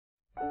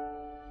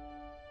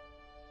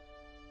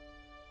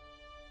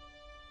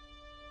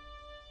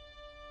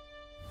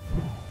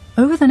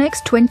Over the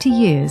next 20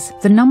 years,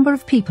 the number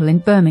of people in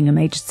Birmingham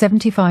aged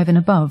 75 and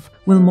above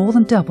will more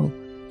than double,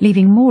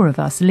 leaving more of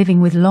us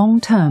living with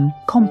long-term,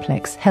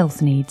 complex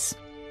health needs.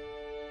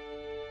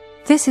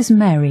 This is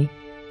Mary.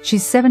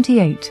 She's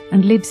 78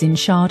 and lives in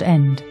Shard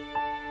End.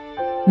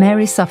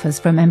 Mary suffers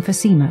from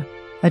emphysema,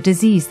 a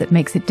disease that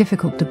makes it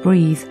difficult to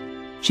breathe.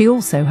 She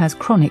also has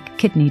chronic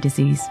kidney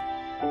disease.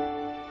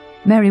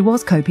 Mary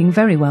was coping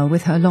very well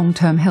with her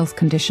long-term health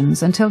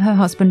conditions until her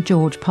husband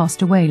George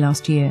passed away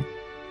last year.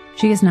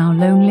 She is now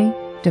lonely,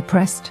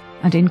 depressed,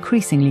 and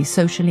increasingly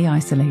socially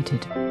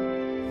isolated.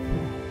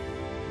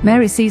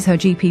 Mary sees her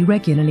GP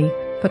regularly,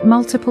 but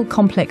multiple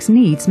complex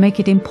needs make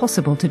it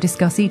impossible to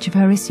discuss each of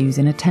her issues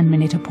in a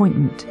 10-minute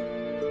appointment.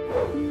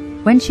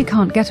 When she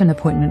can't get an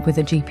appointment with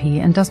a GP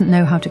and doesn't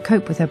know how to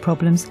cope with her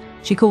problems,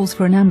 she calls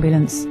for an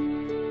ambulance.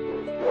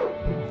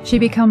 She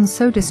becomes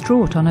so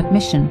distraught on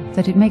admission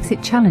that it makes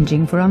it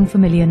challenging for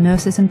unfamiliar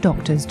nurses and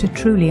doctors to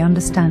truly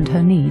understand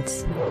her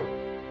needs.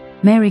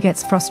 Mary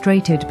gets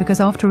frustrated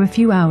because after a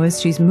few hours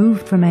she's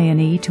moved from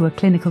A&E to a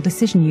clinical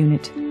decision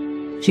unit.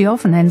 She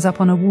often ends up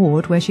on a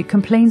ward where she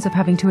complains of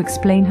having to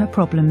explain her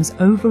problems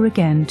over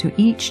again to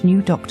each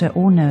new doctor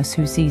or nurse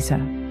who sees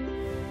her.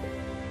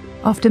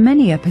 After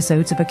many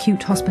episodes of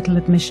acute hospital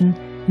admission,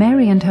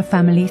 Mary and her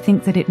family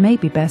think that it may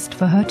be best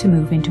for her to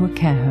move into a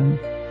care home.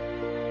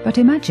 But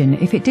imagine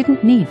if it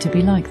didn't need to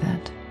be like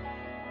that.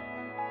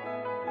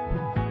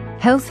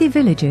 Healthy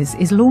Villages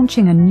is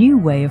launching a new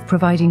way of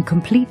providing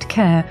complete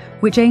care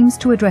which aims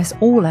to address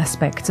all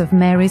aspects of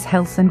Mary's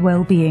health and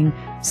well-being,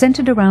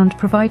 centred around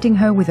providing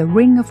her with a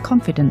ring of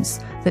confidence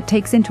that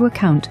takes into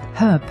account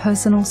her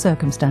personal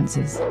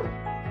circumstances.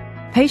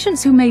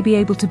 Patients who may be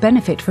able to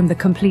benefit from the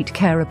complete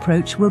care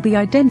approach will be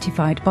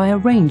identified by a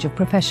range of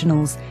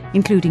professionals,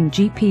 including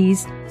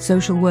GPs,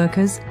 social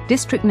workers,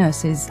 district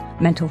nurses,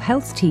 mental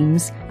health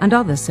teams, and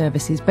other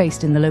services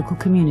based in the local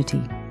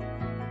community.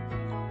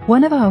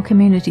 One of our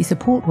community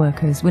support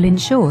workers will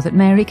ensure that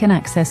Mary can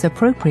access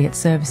appropriate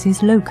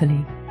services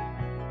locally.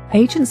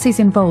 Agencies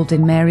involved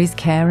in Mary's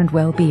care and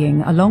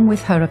well-being, along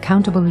with her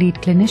accountable lead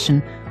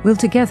clinician, will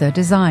together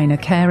design a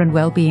care and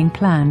well-being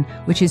plan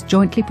which is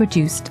jointly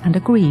produced and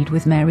agreed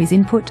with Mary's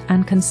input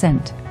and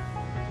consent.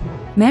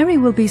 Mary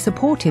will be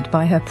supported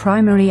by her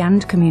primary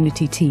and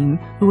community team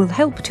who will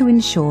help to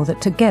ensure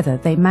that together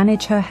they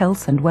manage her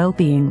health and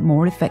well-being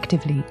more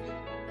effectively.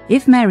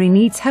 If Mary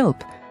needs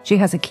help, she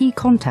has a key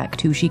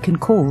contact who she can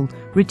call,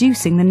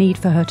 reducing the need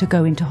for her to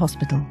go into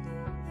hospital.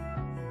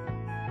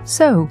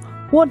 So,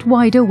 what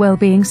wider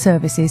wellbeing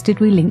services did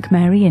we link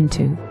Mary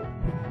into?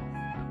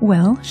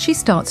 Well, she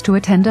starts to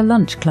attend a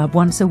lunch club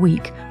once a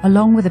week,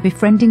 along with a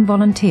befriending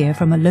volunteer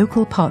from a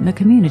local partner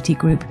community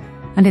group,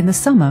 and in the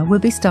summer we'll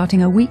be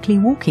starting a weekly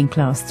walking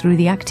class through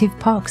the Active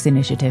Parks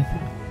initiative.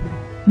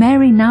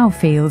 Mary now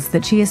feels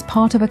that she is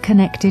part of a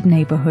connected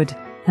neighbourhood,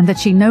 and that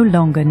she no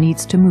longer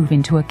needs to move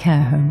into a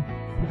care home.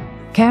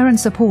 Care and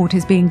support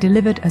is being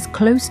delivered as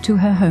close to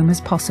her home as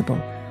possible,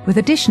 with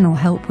additional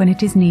help when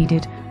it is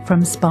needed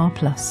from SPA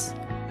Plus.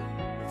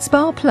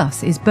 SPA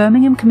Plus is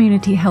Birmingham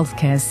Community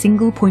Healthcare's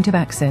single point of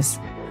access,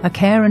 a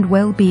care and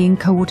well-being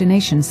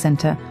coordination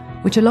centre,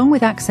 which along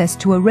with access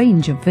to a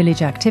range of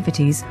village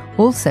activities,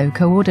 also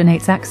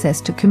coordinates access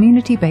to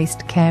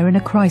community-based care in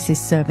a crisis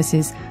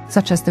services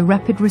such as the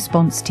Rapid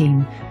Response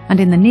Team,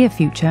 and in the near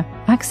future,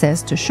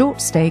 access to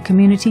short-stay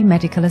community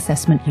medical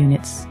assessment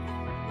units.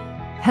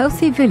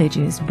 Healthy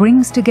Villages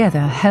brings together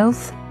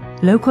health,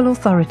 local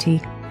authority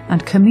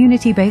and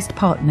community-based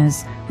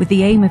partners with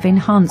the aim of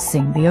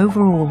enhancing the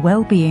overall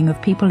well-being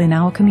of people in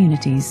our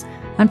communities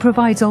and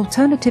provides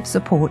alternative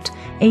support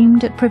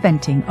aimed at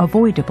preventing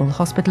avoidable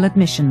hospital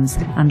admissions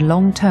and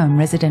long-term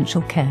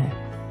residential care.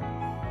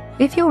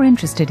 If you're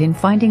interested in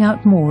finding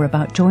out more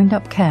about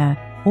joined-up care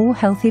or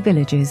Healthy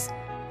Villages,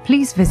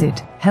 please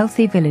visit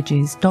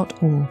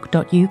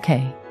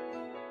healthyvillages.org.uk.